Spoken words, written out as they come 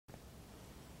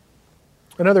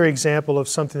Another example of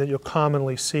something that you'll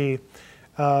commonly see,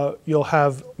 you'll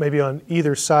have maybe on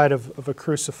either side of a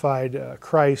crucified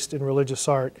Christ in religious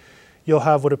art, you'll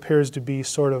have what appears to be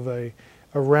sort of a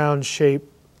round shape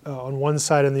on one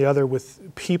side and the other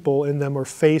with people in them or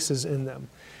faces in them.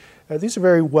 These are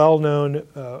very well-known,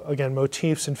 again,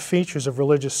 motifs and features of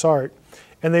religious art,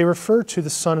 and they refer to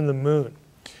the sun and the moon.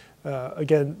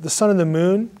 Again, the sun and the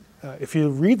moon, if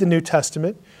you read the New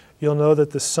Testament, you'll know that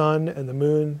the sun and the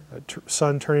moon,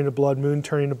 sun turning to blood, moon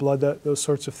turning to blood, those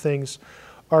sorts of things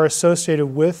are associated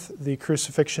with the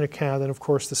crucifixion account and, of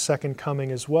course, the second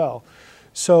coming as well.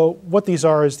 So what these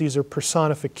are is these are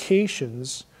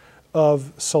personifications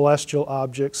of celestial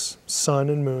objects, sun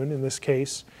and moon in this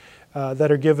case,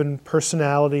 that are given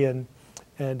personality and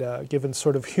given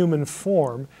sort of human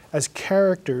form as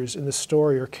characters in the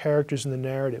story or characters in the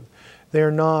narrative. They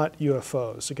are not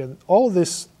UFOs. Again, all of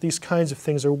these kinds of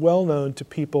things are well known to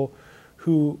people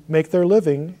who make their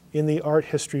living in the art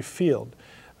history field.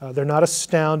 They're not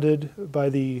astounded by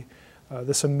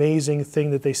this amazing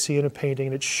thing that they see in a painting,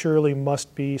 and it surely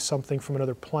must be something from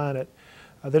another planet.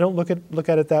 They don't look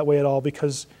at it that way at all,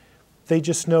 because they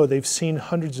just know they've seen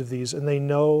hundreds of these and they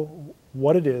know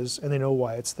what it is and they know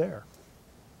why it's there.